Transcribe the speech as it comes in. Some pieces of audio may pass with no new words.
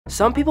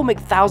Some people make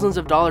thousands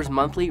of dollars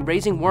monthly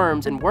raising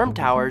worms in worm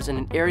towers in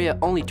an area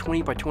only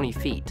 20 by 20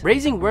 feet.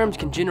 Raising worms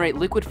can generate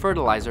liquid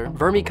fertilizer,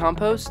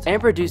 vermicompost, and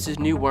produces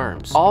new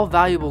worms, all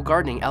valuable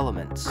gardening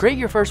elements. Create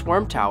your first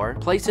worm tower,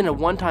 place in a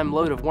one-time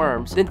load of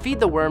worms, then feed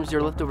the worms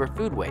your leftover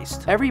food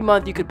waste. Every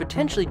month you could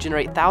potentially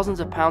generate thousands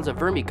of pounds of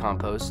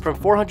vermicompost from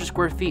 400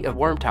 square feet of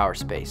worm tower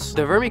space.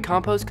 The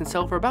vermicompost can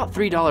sell for about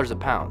 $3 a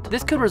pound.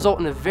 This could result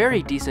in a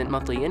very decent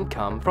monthly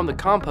income from the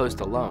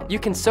compost alone. You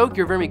can soak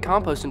your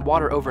vermicompost in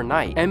water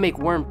overnight and make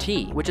worm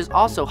tea, which is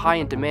also high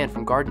in demand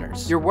from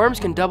gardeners. Your worms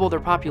can double their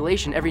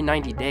population every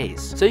 90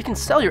 days, so you can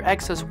sell your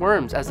excess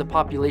worms as the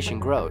population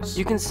grows.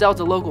 You can sell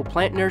to local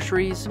plant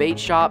nurseries, bait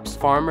shops,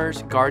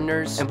 farmers,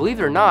 gardeners, and believe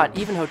it or not,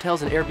 even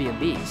hotels and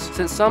Airbnbs,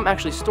 since some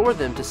actually store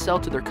them to sell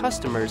to their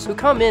customers who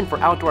come in for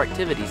outdoor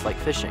activities like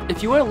fishing.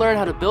 If you want to learn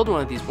how to build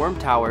one of these worm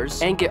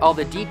towers and get all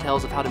the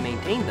details of how to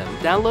maintain them,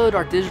 download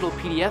our digital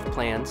PDF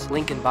plans,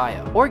 link in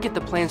bio, or get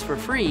the plans for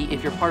free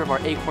if you're part of our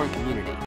Acorn community.